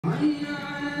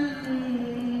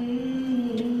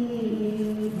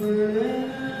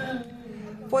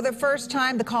For the first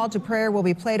time, the call to prayer will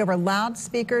be played over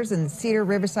loudspeakers in the Cedar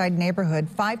Riverside neighborhood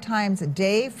 5 times a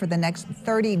day for the next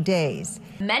 30 days.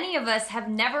 Many of us have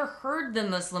never heard the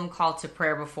Muslim call to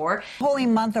prayer before. The holy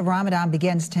month of Ramadan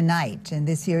begins tonight, and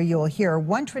this year you'll hear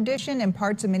one tradition in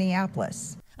parts of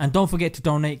Minneapolis. And don't forget to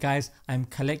donate, guys. I'm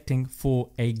collecting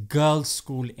for a girls'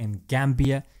 school in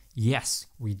Gambia. Yes,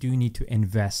 we do need to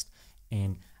invest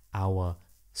in our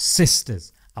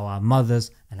sisters, our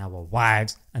mothers and our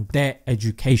wives and their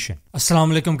education.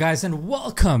 Assalamu alaikum, guys, and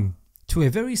welcome to a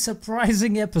very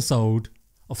surprising episode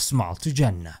of Smile to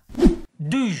Jannah.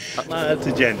 Smile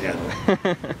to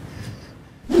Jannah.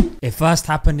 It first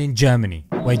happened in Germany,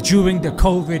 where during the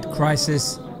COVID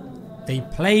crisis they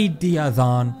played the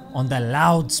adhan on the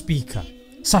loudspeaker,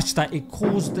 such that it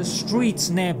caused the streets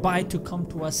nearby to come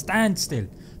to a standstill.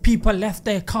 People left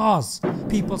their cars,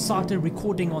 people started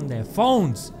recording on their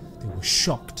phones. They were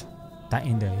shocked that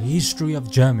in the history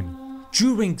of Germany,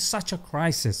 during such a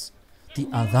crisis, the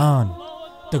adhan,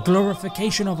 the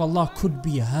glorification of Allah, could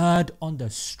be heard on the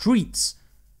streets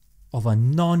of a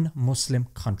non-Muslim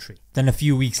country. Then a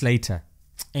few weeks later,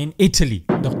 in Italy,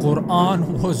 the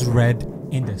Quran was read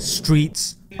in the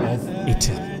streets of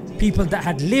Italy. People that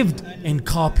had lived in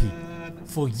Carpi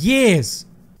for years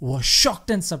were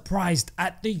shocked and surprised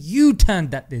at the U-turn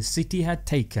that the city had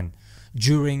taken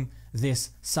during this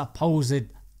supposed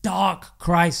dark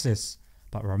crisis.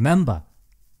 But remember,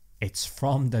 it's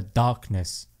from the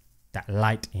darkness that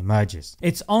light emerges.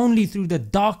 It's only through the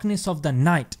darkness of the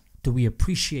night do we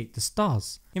appreciate the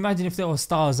stars. Imagine if there were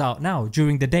stars out now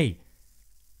during the day.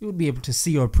 You would be able to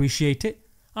see or appreciate it.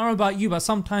 I don't know about you, but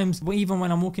sometimes even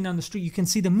when I'm walking down the street you can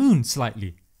see the moon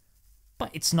slightly. But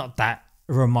it's not that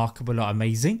remarkable or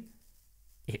amazing.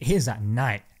 It is at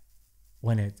night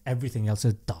when everything else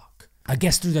is dark. I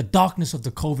guess through the darkness of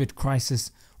the COVID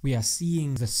crisis, we are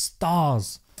seeing the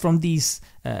stars from these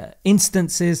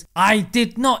instances. I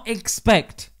did not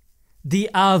expect the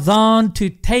adhan to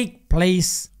take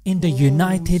place in the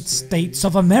United States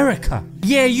of America.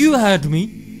 Yeah, you heard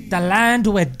me. The land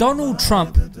where Donald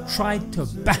Trump tried to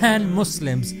ban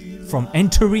Muslims from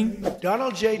entering.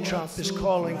 Donald J. Trump is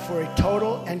calling for a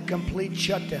total and complete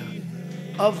shutdown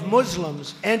of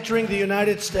Muslims entering the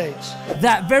United States.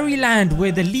 That very land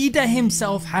where the leader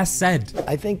himself has said,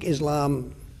 I think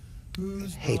Islam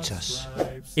hates us.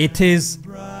 It is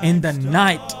in the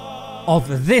night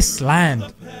of this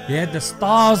land, yeah, the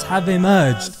stars have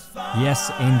emerged.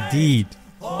 Yes, indeed.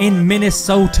 In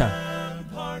Minnesota,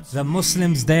 the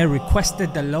Muslims there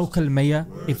requested the local mayor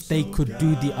if they could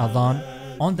do the adhan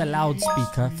on the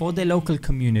loudspeaker for the local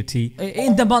community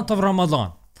in the month of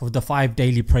Ramadan for the 5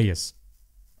 daily prayers.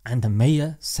 And the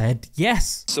mayor said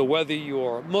yes. So whether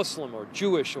you're Muslim or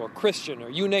Jewish or Christian or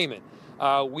you name it,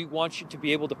 we want you to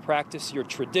be able to practice your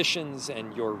traditions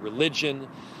and your religion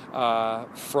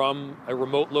from a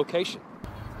remote location.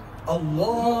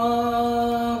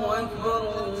 Allahu Akbar,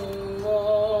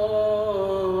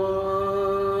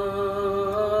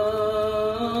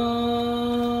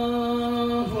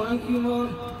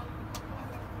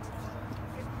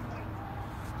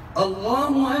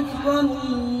 Allahu Akbar,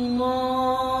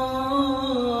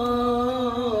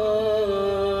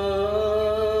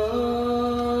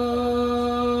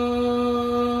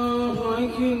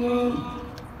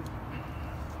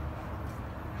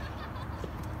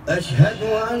 أشهد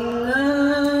أن لا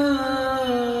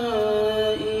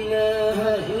إله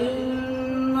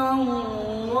إلا الله.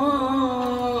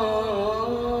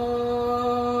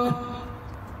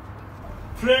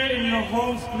 Pray in your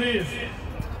homes, please.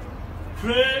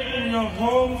 Pray in your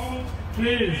homes,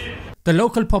 please. The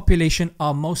local population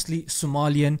are mostly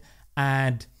Somalian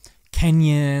and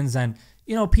Kenyans and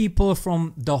people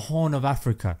from the Horn of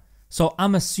Africa. So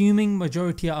I'm assuming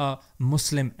majority are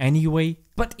Muslim anyway.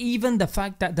 But even the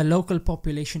fact that the local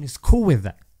population is cool with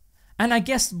that. And I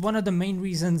guess one of the main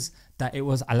reasons that it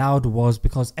was allowed was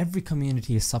because every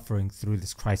community is suffering through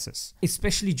this crisis.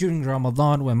 Especially during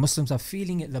Ramadan, where Muslims are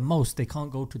feeling it the most. They can't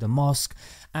go to the mosque.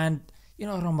 And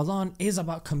Ramadan is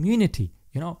about community.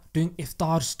 Doing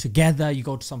iftars together. You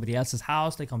go to somebody else's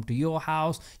house, they come to your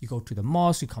house, you go to the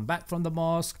mosque, you come back from the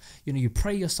mosque, you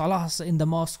pray your salahs in the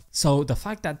mosque. So the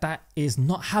fact that that is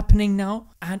not happening now,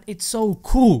 and it's so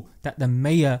cool that the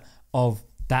mayor of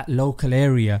that local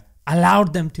area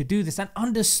allowed them to do this and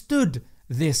understood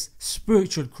this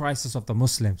spiritual crisis of the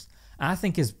Muslims. I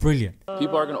think it's brilliant.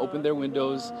 People are going to open their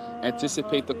windows,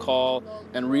 anticipate the call,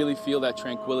 and really feel that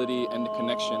tranquility and the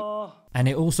connection. And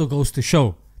it also goes to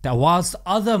show That whilst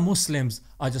other Muslims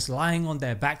are just lying on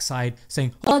their backside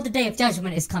saying, oh, the day of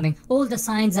judgment is coming, all the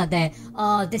signs are there,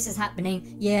 oh, this is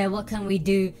happening, yeah, what can we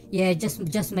do, yeah,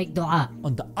 just make dua.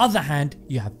 On the other hand,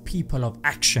 you have people of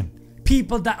action,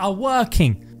 people that are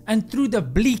working, and through the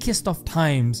bleakest of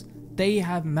times they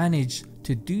have managed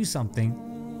to do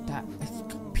something that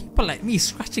people like me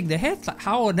scratching their heads like,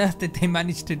 how on earth did they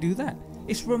manage to do that?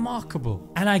 It's remarkable.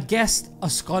 And I guess a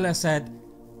scholar said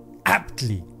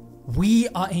aptly, we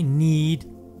are in need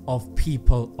of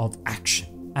people of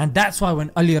action. And that's why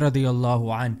when Ali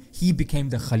radiallahu an, he became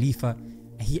the Khalifa,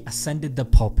 he ascended the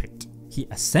pulpit. He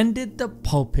ascended the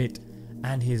pulpit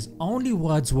and his only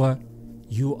words were,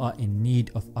 you are in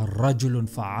need of a rajulun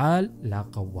fa'al la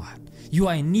qawwad. You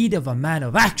are in need of a man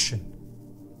of action,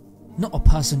 not a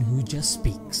person who just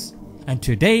speaks. And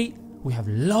today we have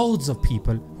loads of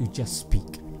people who just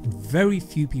speak and very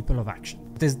few people of action.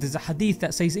 There's a hadith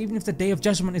that says even if the day of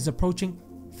judgment is approaching,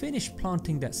 finish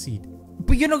planting that seed.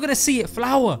 But you're not going to see it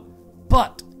flower,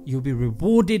 but you'll be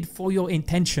rewarded for your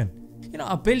intention. You know,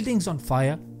 a building's on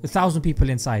fire, 1,000 people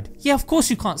inside. Yeah, of course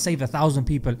you can't save 1,000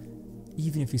 people,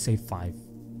 even if you save 5,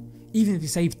 even if you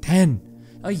save 10,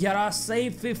 yara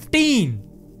save 15.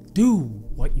 Do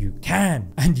what you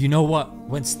can. And you know what?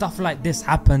 When stuff like this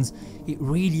happens, it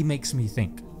really makes me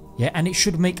think. Yeah, and it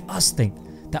should make us think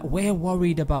that we're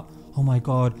worried about, oh my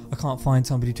god, I can't find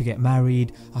somebody to get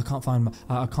married, I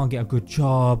can't get a good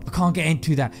job, I can't get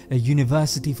into that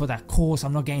university for that course,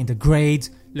 I'm not getting the grades.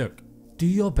 Look, do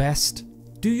your best,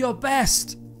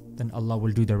 then Allah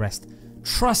will do the rest.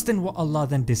 Trust in what Allah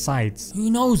then decides. Who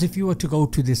knows, if you were to go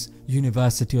to this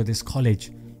university or this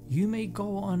college, you may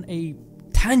go on a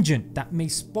tangent that may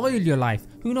spoil your life.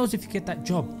 Who knows if you get that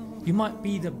job, you might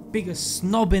be the biggest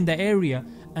snob in the area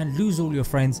and lose all your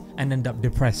friends and end up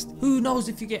depressed. Who knows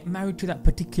if you get married to that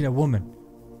particular woman,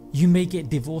 you may get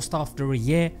divorced after a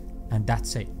year and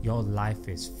that's it, your life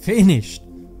is finished.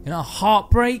 You know,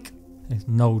 heartbreak is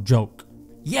no joke.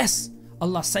 Yes,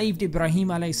 Allah saved Ibrahim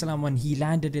alayhi salam when he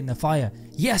landed in the fire.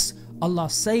 Yes, Allah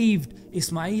saved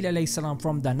Ismail alayhi salam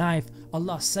from the knife.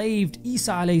 Allah saved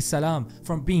Isa alayhi salam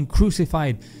from being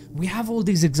crucified. We have all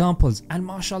these examples and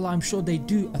mashallah, I'm sure they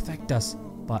do affect us.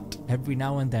 But every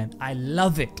now and then, I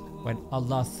love it when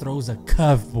Allah throws a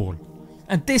curveball.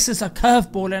 And this is a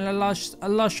curveball, and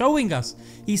Allah showing us.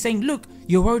 He's saying, look,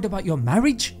 you're worried about your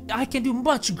marriage? I can do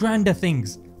much grander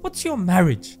things. What's your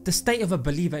marriage? The state of a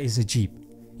believer is ajeeb.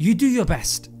 You do your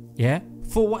best, yeah?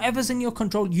 For whatever's in your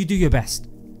control, you do your best.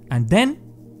 And then,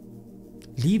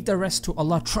 leave the rest to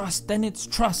Allah. Trust, then it's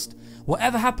trust.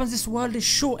 Whatever happens, this world is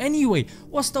short anyway.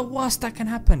 What's the worst that can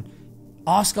happen?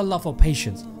 Ask Allah for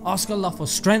patience, ask Allah for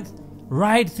strength,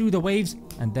 ride through the waves,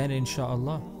 and then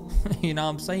inshallah, you know what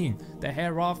I'm saying, the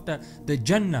hereafter, the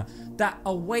Jannah that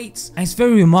awaits. And it's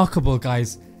very remarkable,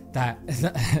 guys, that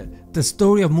the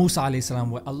story of Musa alayhi salam,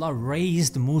 where Allah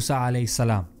raised Musa alayhi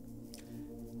salam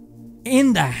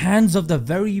in the hands of the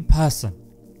very person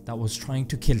that was trying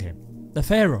to kill him, the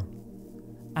Pharaoh.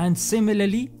 And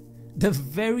similarly, the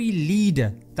very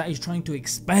leader that is trying to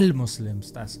expel Muslims,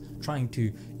 that's trying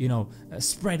to, you know,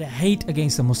 spread a hate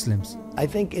against the Muslims. I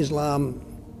think Islam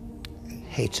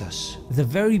hates us. The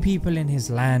very people in his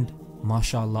land,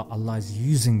 mashallah, Allah is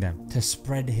using them to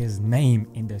spread his name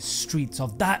in the streets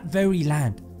of that very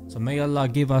land. So may Allah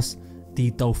give us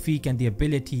the tawfiq and the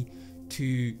ability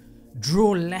to draw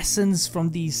lessons from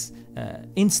these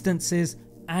instances,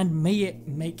 and may it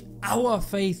make our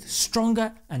faith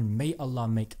stronger, and may Allah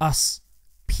make us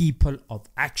people of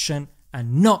action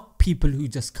and not people who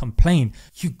just complain.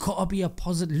 You gotta be a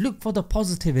positive, look for the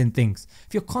positive in things.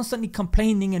 If you're constantly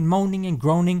complaining and moaning and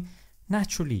groaning,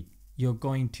 naturally you're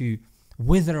going to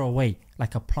wither away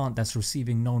like a plant that's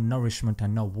receiving no nourishment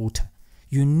and no water.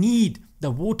 You need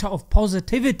the water of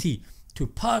positivity to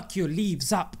perk your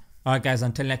leaves up. Alright guys,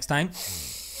 until next time,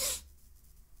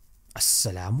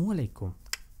 Assalamu alaikum.